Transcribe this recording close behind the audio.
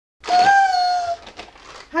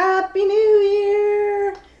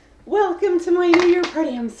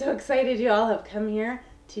party. I'm so excited you all have come here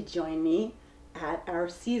to join me at our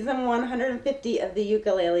season 150 of the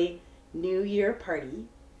Ukulele New Year party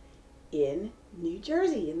in New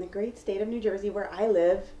Jersey, in the great state of New Jersey where I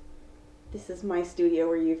live. This is my studio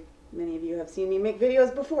where many of you have seen me make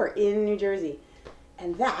videos before, in New Jersey.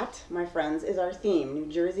 And that, my friends, is our theme. New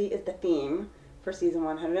Jersey is the theme for season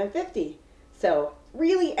 150. So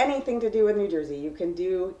really anything to do with New Jersey. You can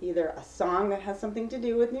do either a song that has something to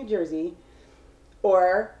do with New Jersey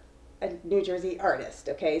or a New Jersey artist,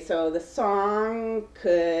 okay? So the song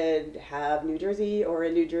could have New Jersey or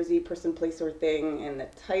a New Jersey person, place, or thing in the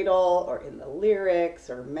title or in the lyrics,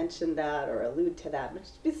 or mention that or allude to that. But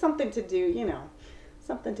just be something to do, you know,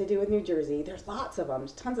 something to do with New Jersey. There's lots of them.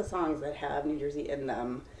 There's tons of songs that have New Jersey in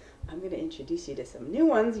them. I'm going to introduce you to some new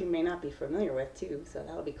ones you may not be familiar with too, so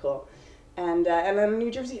that'll be cool. And then New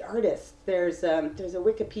Jersey artists. There's a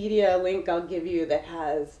Wikipedia link I'll give you that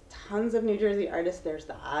has tons of New Jersey artists. There's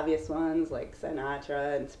the obvious ones like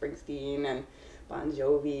Sinatra and Springsteen and Bon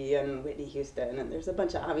Jovi and Whitney Houston, and there's a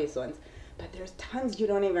bunch of obvious ones. But there's tons you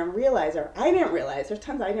don't even realize, or I didn't realize. There's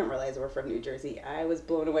tons I didn't realize were from New Jersey. I was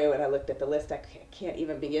blown away when I looked at the list. I can't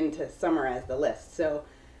even begin to summarize the list. So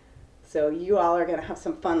you all are going to have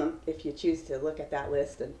some fun if you choose to look at that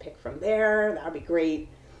list and pick from there. That would be great.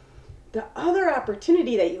 The other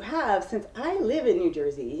opportunity that you have, since I live in New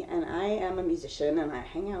Jersey and I am a musician and I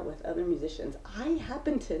hang out with other musicians, I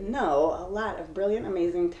happen to know a lot of brilliant,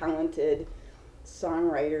 amazing, talented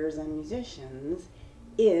songwriters and musicians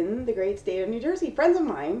in the great state of New Jersey. Friends of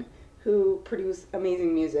mine who produce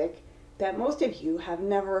amazing music that most of you have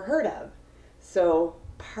never heard of. So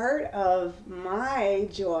part of my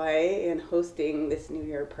joy in hosting this New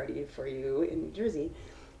Year party for you in New Jersey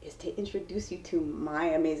is to introduce you to my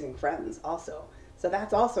amazing friends also. So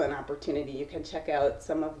that's also an opportunity. You can check out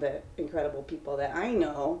some of the incredible people that I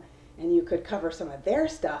know, and you could cover some of their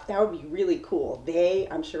stuff. That would be really cool. They,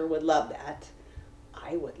 I'm sure, would love that.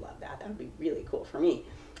 I would love that. That would be really cool for me.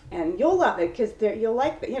 And you'll love it because you'll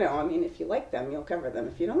like them. You know, I mean, if you like them, you'll cover them.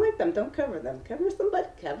 If you don't like them, don't cover them. Cover somebody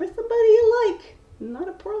you like. Not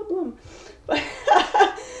a problem. But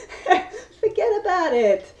forget about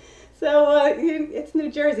it. So it's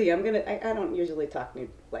New Jersey. I don't usually talk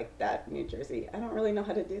like that, New Jersey. I don't really know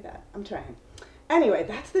how to do that. I'm trying. Anyway,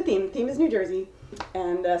 that's the theme. The theme is New Jersey.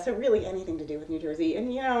 And so really anything to do with New Jersey.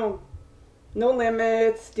 And you know, no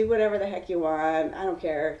limits. Do whatever the heck you want. I don't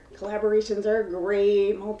care. Collaborations are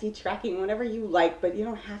great. Multi-tracking, whatever you like. But you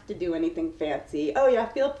don't have to do anything fancy. Oh yeah,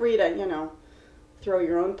 feel free to, you know, throw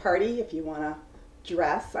your own party if you want to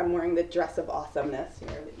dress. I'm wearing the dress of awesomeness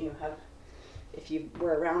here that you have. If you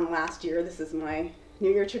were around last year, this is my New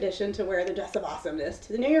Year tradition to wear the dress of awesomeness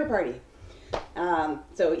to the New Year party.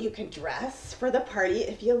 So you can dress for the party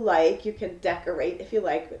if you like. You can decorate if you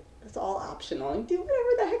like. It's all optional. You do whatever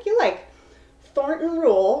the heck you like. Thornton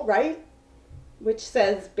rule, right? Which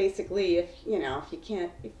says basically if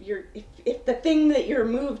the thing that you're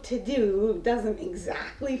moved to do doesn't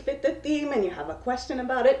exactly fit the theme and you have a question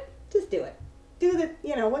about it, just do it. Do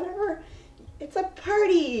whatever. It's a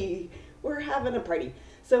party. We're having a party.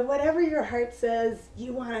 So whatever your heart says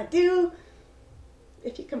you want to do,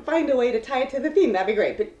 if you can find a way to tie it to the theme, that'd be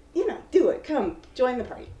great. But, you know, do it. Come, join the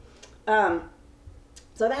party. So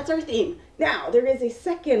that's our theme. Now, there is a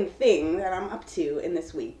second thing that I'm up to in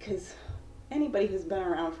this week, because anybody who's been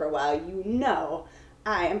around for a while, you know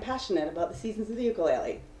I am passionate about the seasons of the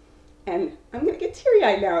ukulele. And I'm going to get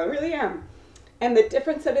teary-eyed now. I really am. And the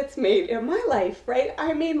difference that it's made in my life, right?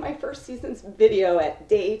 I made my first season's video at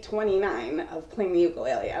day 29 of playing the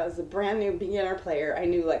ukulele. I was a brand new beginner player. I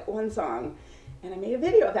knew like one song, and I made a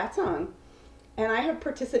video of that song. And I have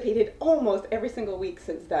participated almost every single week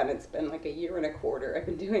since then. It's been like a year and a quarter I've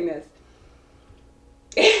been doing this.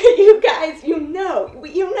 You guys, you know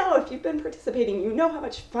if you've been participating, you know how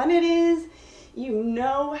much fun it is. You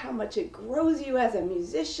know how much it grows you as a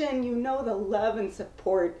musician. You know the love and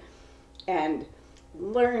support and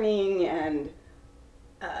learning and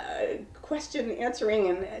question answering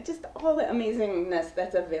and just all the amazingness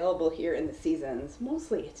that's available here in the seasons.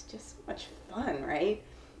 Mostly it's just so much fun, right?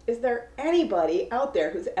 Is there anybody out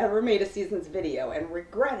there who's ever made a seasons video and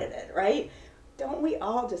regretted it, right? Don't we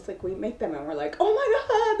all, just like we make them and we're like, oh my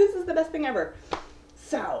God, this is the best thing ever.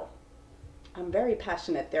 So I'm very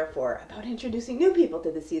passionate, therefore, about introducing new people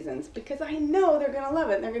to the seasons because I know they're going to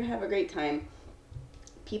love it and they're going to have a great time.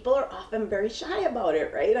 People are often very shy about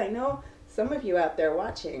it, right? I know some of you out there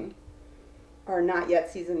watching are not yet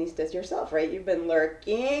seasonistas yourself, right? You've been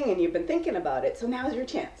lurking and you've been thinking about it. So now's your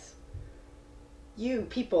chance. You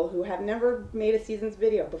people who have never made a seasons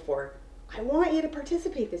video before, I want you to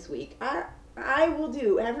participate this week. I will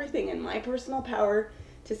do everything in my personal power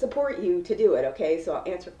to support you to do it, okay? So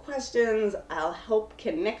I'll answer questions, I'll help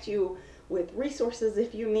connect you with resources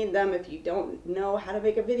if you need them, if you don't know how to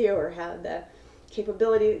make a video or have the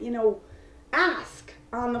capability, you know, ask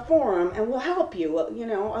on the forum and we'll help you. You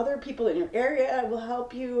know, other people in your area will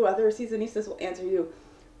help you, other seasonistas will answer you.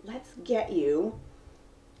 Let's get you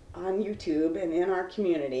on YouTube and in our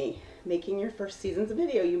community making your first season's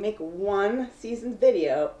video. You make one season's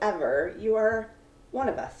video ever, you are one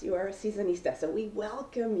of us. You are a seasonista, so we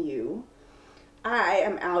welcome you. I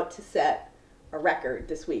am out to set a record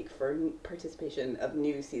this week for participation of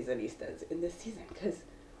new seasonistas in this season because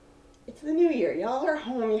it's the new year. Y'all are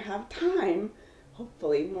home, you have time,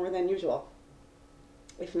 hopefully more than usual.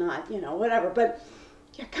 If not, you know, whatever. But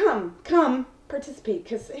yeah, come participate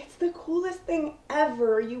because it's the coolest thing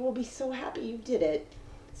ever. You will be so happy you did it.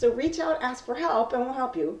 So reach out, ask for help, and we'll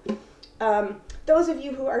help you. Those of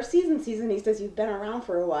you who are seasonistas, you've been around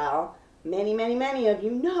for a while, many of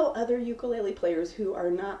you know other ukulele players who are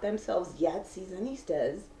not themselves yet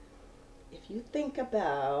seasonistas. If you think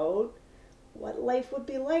about what life would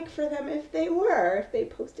be like for them if they were, if they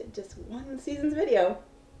posted just one season's video,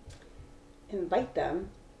 invite them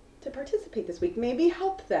to participate this week. Maybe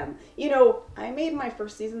help them. You know, I made my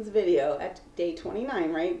first season's video at day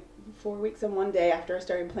 29, right? 4 weeks and 1 day after I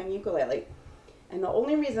started playing ukulele. And the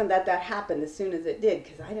only reason that happened as soon as it did,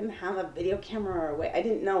 because I didn't have a video camera or a way, I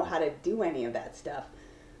didn't know how to do any of that stuff.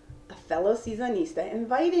 A fellow seasonista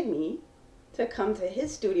invited me to come to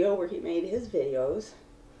his studio where he made his videos,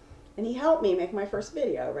 and he helped me make my first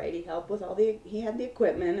video, right? He helped with he had the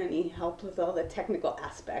equipment and he helped with all the technical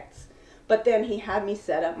aspects. But then he had me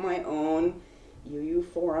set up my own UU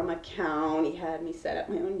forum account, he had me set up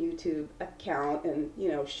my own YouTube account and, you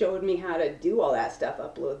know, showed me how to do all that stuff,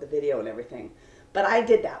 upload the video and everything. But I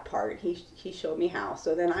did that part. He showed me how.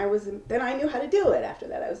 So then I knew how to do it after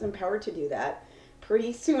that. I was empowered to do that.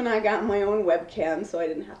 Pretty soon I got my own webcam, so I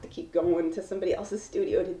didn't have to keep going to somebody else's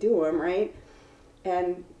studio to do them, right?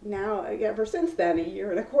 And now, ever since then, a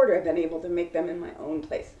year and a quarter, I've been able to make them in my own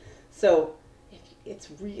place. So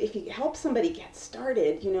if you help somebody get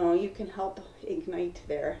started, you know, you can help ignite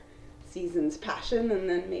their season's passion, and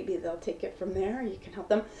then maybe they'll take it from there. You can help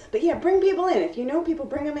them. But yeah, bring people in. If you know people,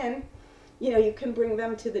 bring them in. You know, you can bring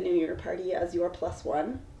them to the New Year party as your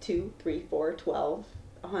 +1, 2, 3, 4, 12,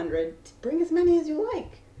 100. Bring as many as you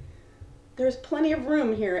like. There's plenty of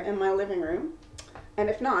room here in my living room. And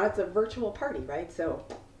if not, it's a virtual party, right? So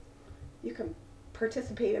you can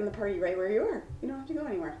participate in the party right where you are. You don't have to go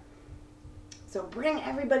anywhere. So bring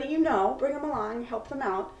everybody you know, bring them along, help them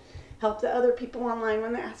out, help the other people online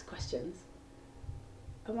when they ask questions.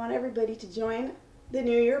 I want everybody to join the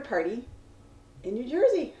New Year party in New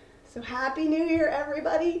Jersey. So Happy New Year,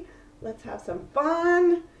 everybody. Let's have some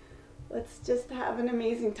fun. Let's just have an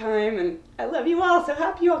amazing time. And I love you all. So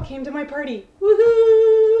happy you all came to my party.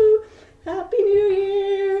 Woohoo! Happy New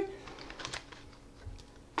Year.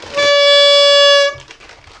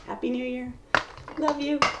 Happy New Year. Love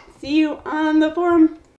you. See you on the forum.